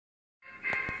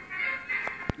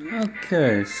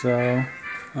Okay, so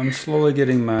I'm slowly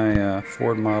getting my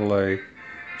Ford Model A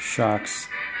shocks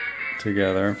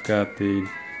together. I've got the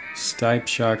Stipe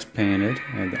shocks painted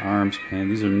and the arms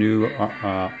painted. These are new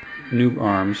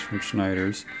arms from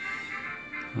Schneider's.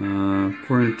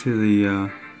 According to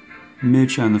the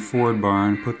Mitch on the Ford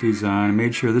barn, put these on. I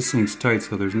made sure this thing's tight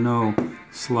so there's no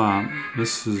slop.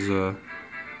 This is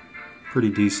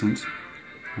pretty decent.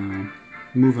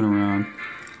 Moving around.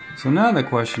 So now the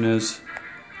question is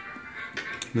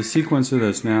the sequence of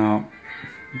this. Now,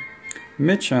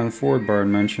 Mitch on the Ford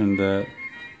barn mentioned that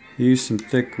he used some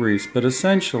thick grease, but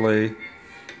essentially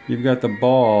you've got the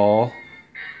ball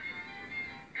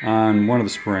on one of the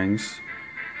springs,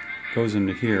 goes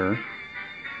into here,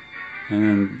 and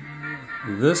then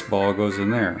this ball goes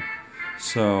in there.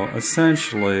 So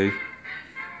essentially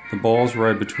the ball's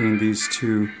right between these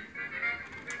two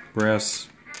brass,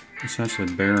 essentially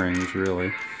bearings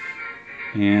really.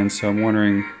 And so I'm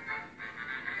wondering,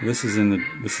 this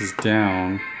is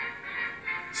down.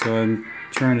 So I'm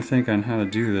trying to think on how to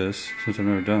do this since I've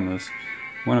never done this.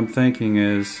 What I'm thinking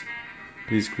is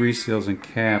these grease seals and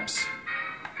caps,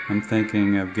 I'm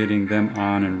thinking of getting them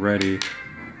on and ready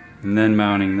and then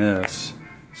mounting this.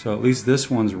 So at least this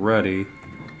one's ready,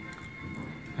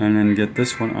 and then get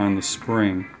this one on the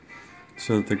spring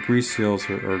so that the grease seals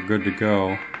are good to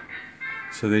go.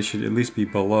 So they should at least be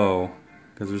below,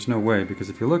 because there's no way, because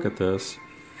if you look at this,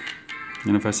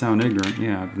 and if I sound ignorant,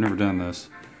 yeah, I've never done this.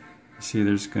 You see,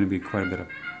 there's going to be quite a bit of,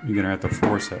 you're going to have to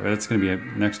force it. It's going to be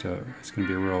next to it. It's going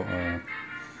to be real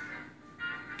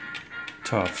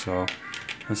tough. So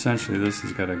essentially this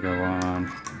has got to go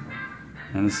on,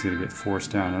 and this is going to get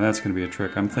forced down, and that's going to be a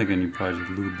trick. I'm thinking you probably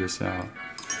should lube this out.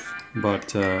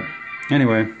 But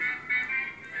anyway,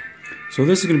 so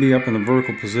this is going to be up in the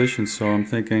vertical position, so I'm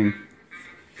thinking,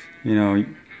 you know,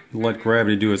 let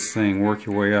gravity do its thing, work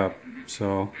your way up.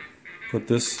 So put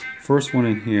this first one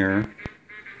in here,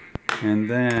 and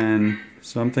then,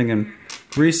 so I'm thinking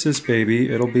grease this baby,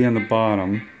 it'll be on the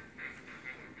bottom.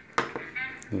 I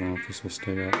don't know if this will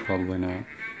stay up, probably not.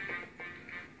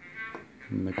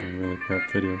 I'm making a really crap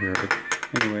video here,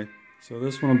 but anyway, so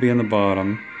this one will be on the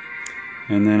bottom,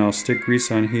 and then I'll stick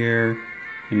grease on here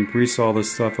and grease all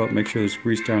this stuff up, make sure there's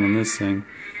grease down in this thing,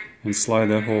 and slide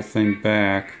that whole thing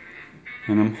back.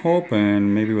 And I'm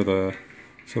hoping maybe with a,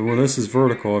 so well, this is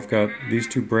vertical, I've got these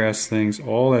two brass things,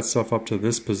 all that stuff up to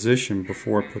this position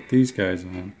before I put these guys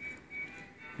on.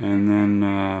 And then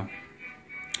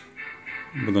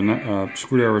with a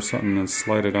screwdriver or something, then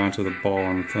slide it onto the ball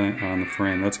on the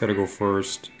frame. That's got to go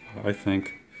first, I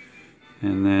think.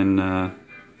 And then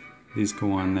these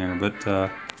go on there. But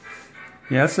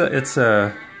yeah,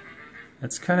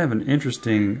 it's kind of an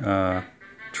interesting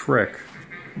trick.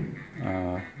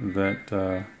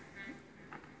 That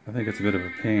I think it's a bit of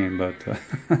a pain, but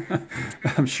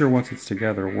I'm sure once it's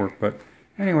together it'll work. But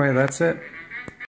anyway, that's it.